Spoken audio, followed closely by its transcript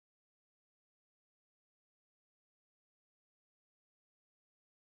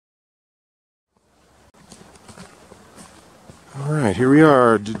Alright, here we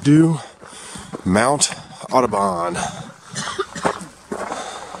are to do Mount Audubon.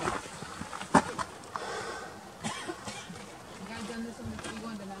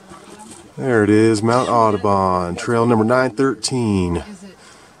 There it is, Mount Audubon, trail number 913.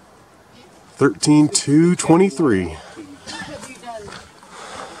 13-2-23.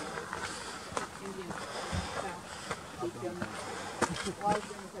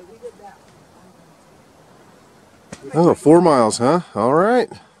 Oh, 4 miles, huh? All right.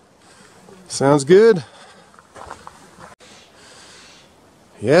 Sounds good.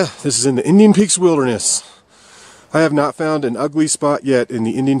 Yeah, this is in the Indian Peaks Wilderness. I have not found an ugly spot yet in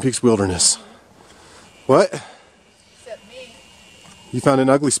the Indian Peaks Wilderness. What? Except me. You found an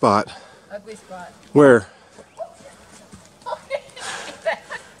ugly spot. Ugly spot. Where?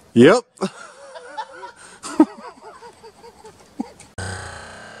 Yep.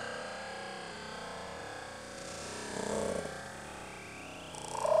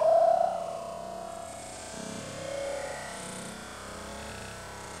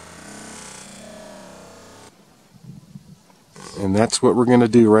 And that's what we're going to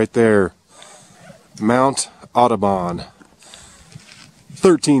do right there. Mount Audubon.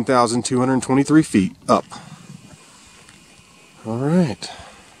 13,223 feet up. All right.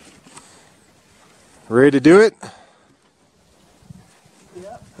 Ready to do it?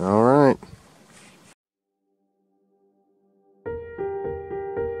 Yep. All right.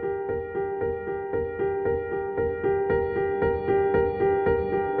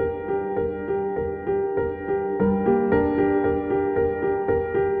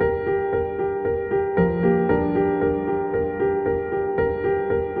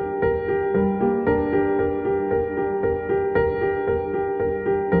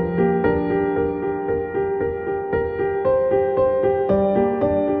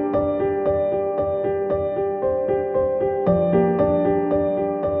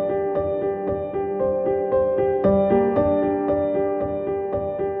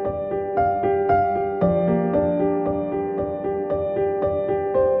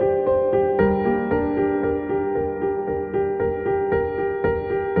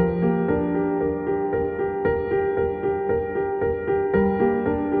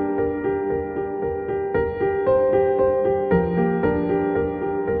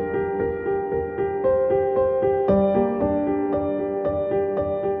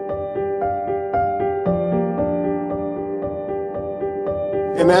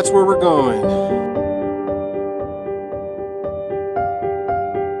 And that's where we're going.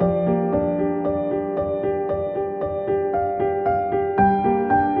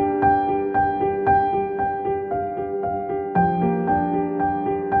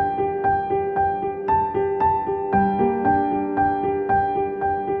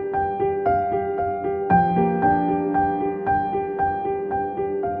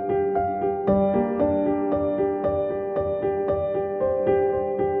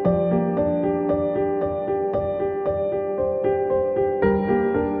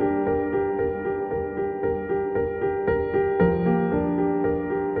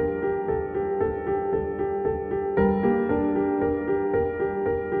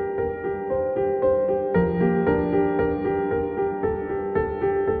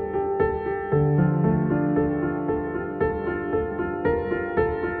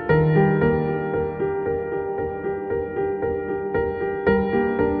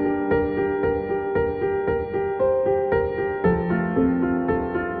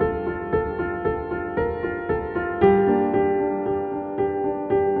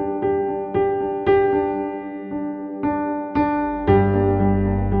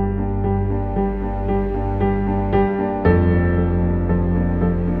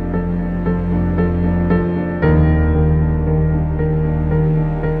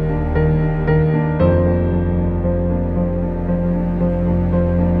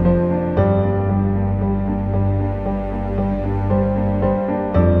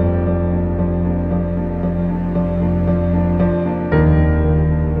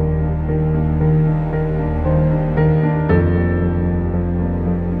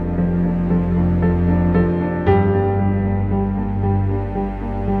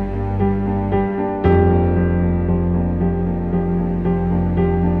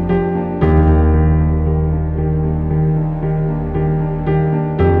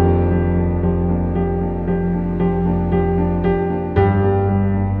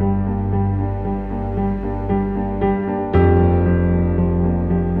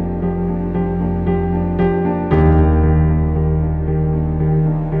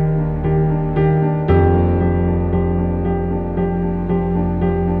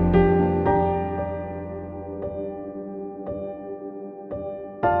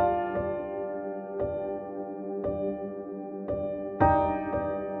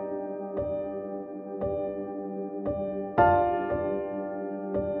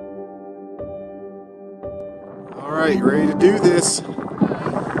 right, ready to do this.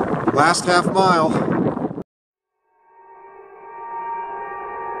 Last half mile.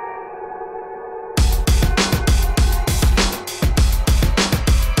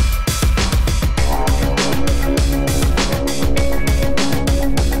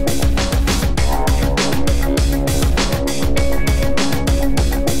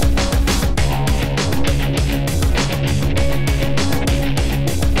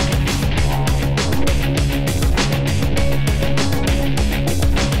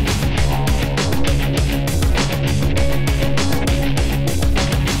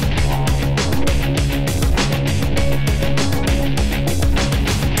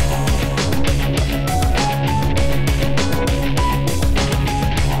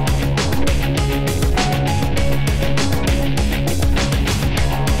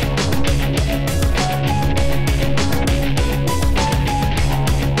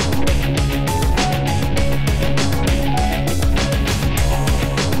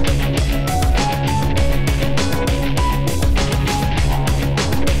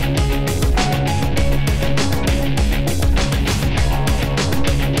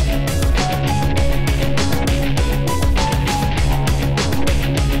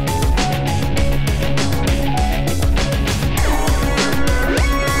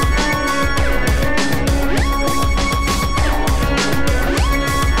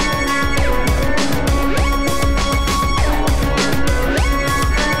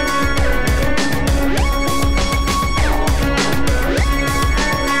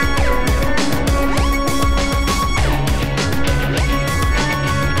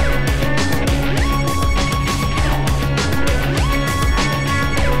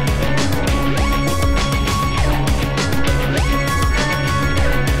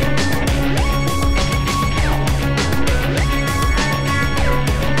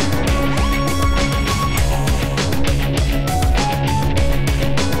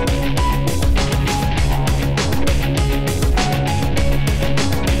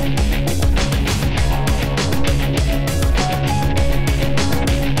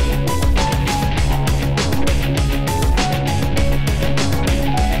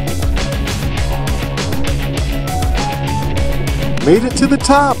 Made it to the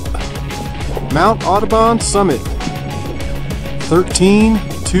top! Mount Audubon Summit.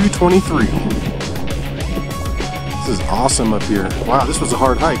 13,223. This is awesome up here. Wow, this was a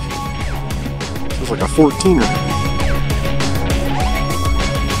hard hike. This was like a 14er.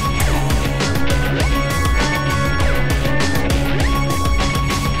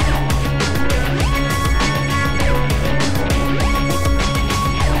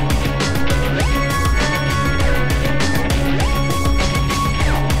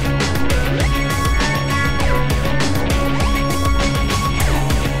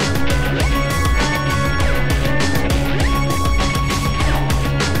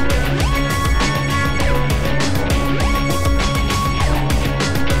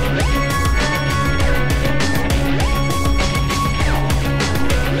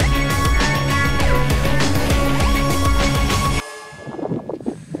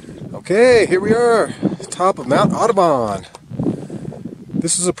 Okay, here we are, top of Mount Audubon.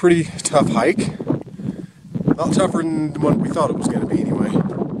 This is a pretty tough hike. A lot tougher than what we thought it was going to be anyway.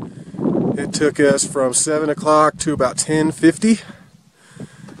 It took us from 7 o'clock to about 10:50,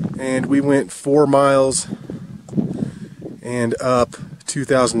 and we went 4 miles and up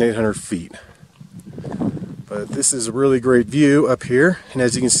 2,800 feet. But this is a really great view up here, and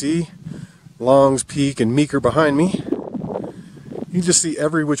as you can see, Long's Peak and Meeker behind me. You can just see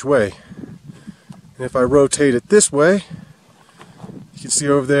every which way. And if I rotate it this way, you can see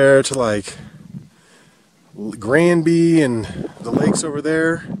over there to like Granby and the lakes over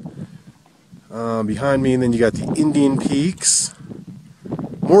there behind me, and then you got the Indian Peaks,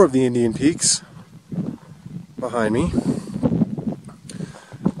 more of the Indian Peaks behind me.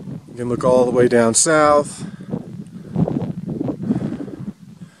 You can look all the way down south,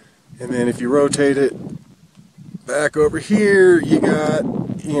 and then if you rotate it back over here, you got,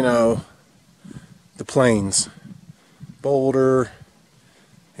 you know, the plains, Boulder,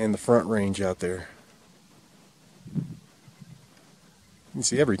 and the Front Range out there. You can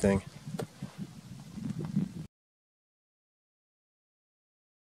see everything.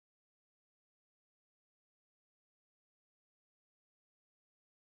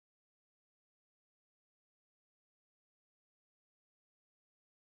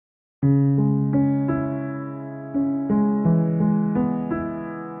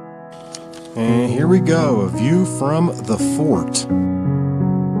 And here we go, a view from the fort.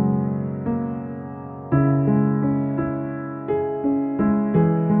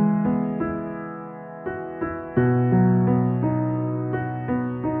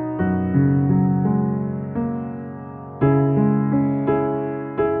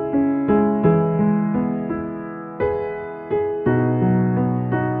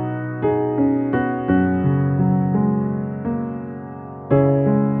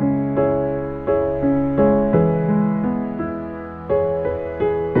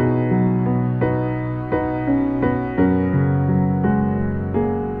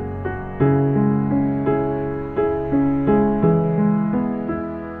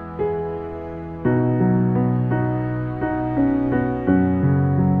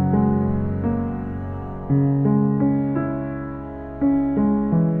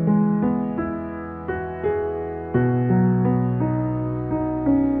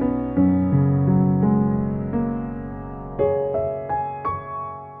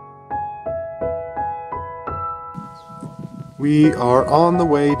 We are on the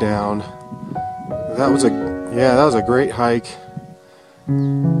way down. That was a great hike.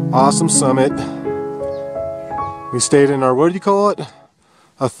 Awesome summit. We stayed in our, what do you call it?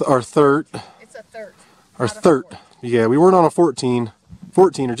 Our third. It's a third. Our third. Yeah, we weren't on a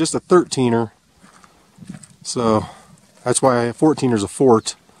 14er, just a 13er. So that's why a 14er's a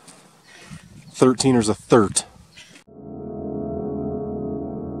fort. 13er's a third.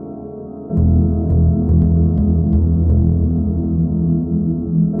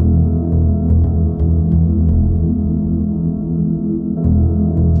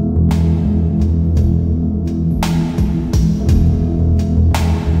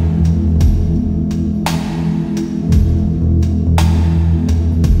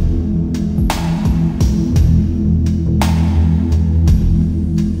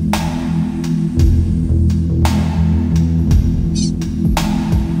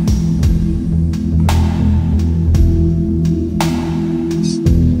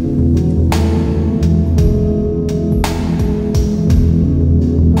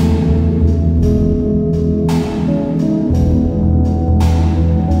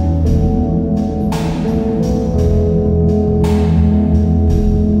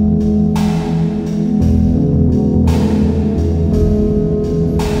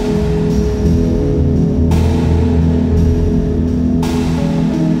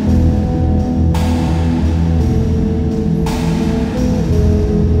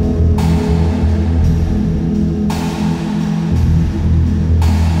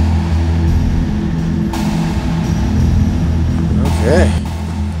 Okay,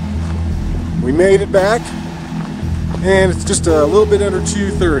 we made it back, and it's just a little bit under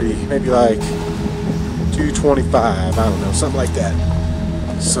 230, maybe like 225, I don't know, something like that.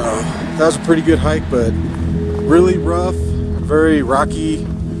 So that was a pretty good hike, but really rough, very rocky.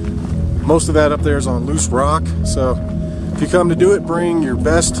 Most of that up there is on loose rock, so if you come to do it, bring your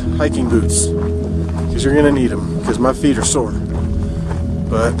best hiking boots, because you're gonna need them, because my feet are sore.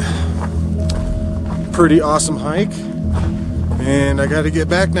 But pretty awesome hike. And I got to get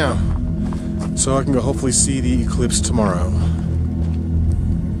back now, so I can go hopefully see the eclipse tomorrow.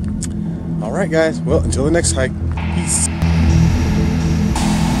 Alright guys, well, until the next hike, peace.